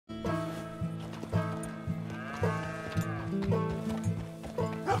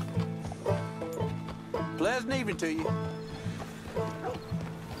Pleasant evening to you.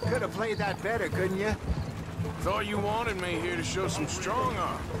 Could have played that better, couldn't you? Thought you wanted me here to show some strong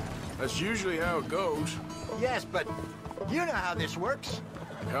arm. That's usually how it goes. Yes, but you know how this works.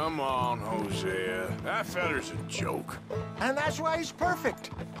 Come on, Hosea. That feller's a joke. And that's why he's perfect.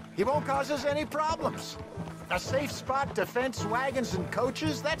 He won't cause us any problems. A safe spot to fence wagons and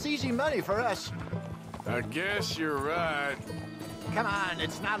coaches, that's easy money for us. I guess you're right. Come on,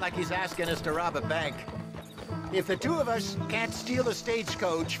 it's not like he's asking us to rob a bank. If the two of us can't steal a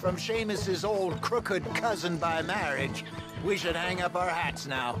stagecoach from Seamus's old crooked cousin by marriage, we should hang up our hats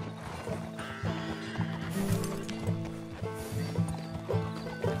now.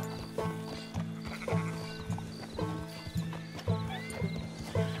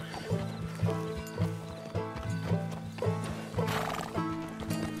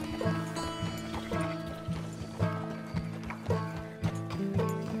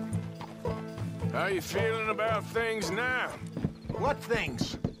 How you feeling about things now? What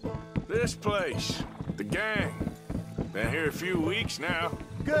things? This place. The gang. Been here a few weeks now.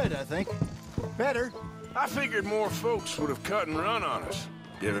 Good, I think. Better. I figured more folks would have cut and run on us,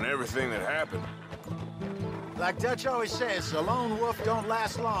 given everything that happened. Like Dutch always says, a lone wolf don't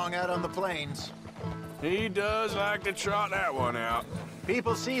last long out on the plains. He does like to trot that one out.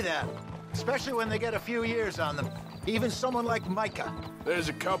 People see that, especially when they get a few years on them. Even someone like Micah. There's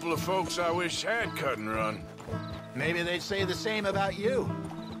a couple of folks I wish had cut and run. Maybe they'd say the same about you.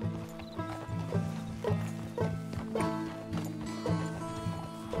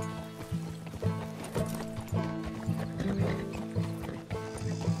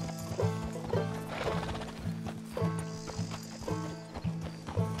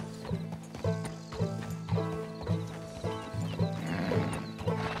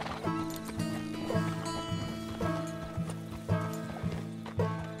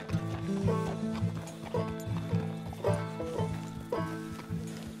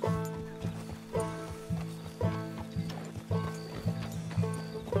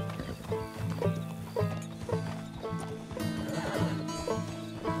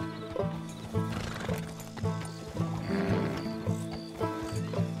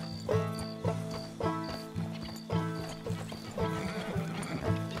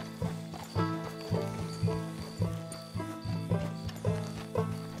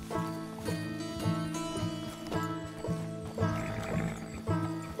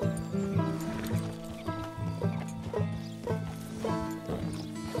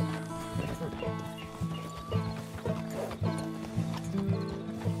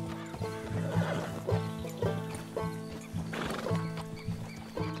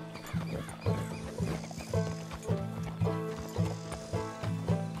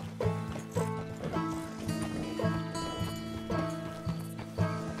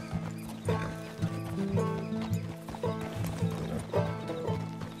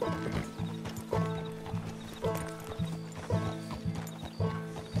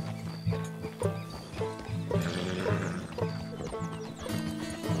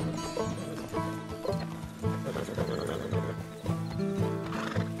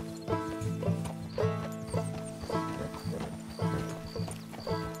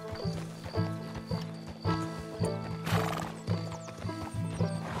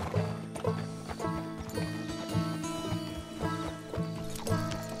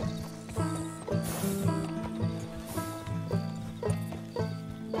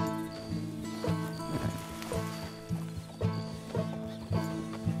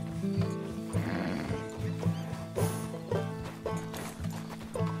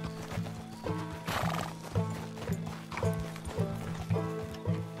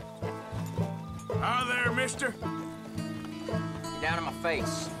 Hi there, mister. You're down in my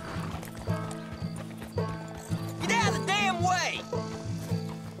face. Get out of the damn way!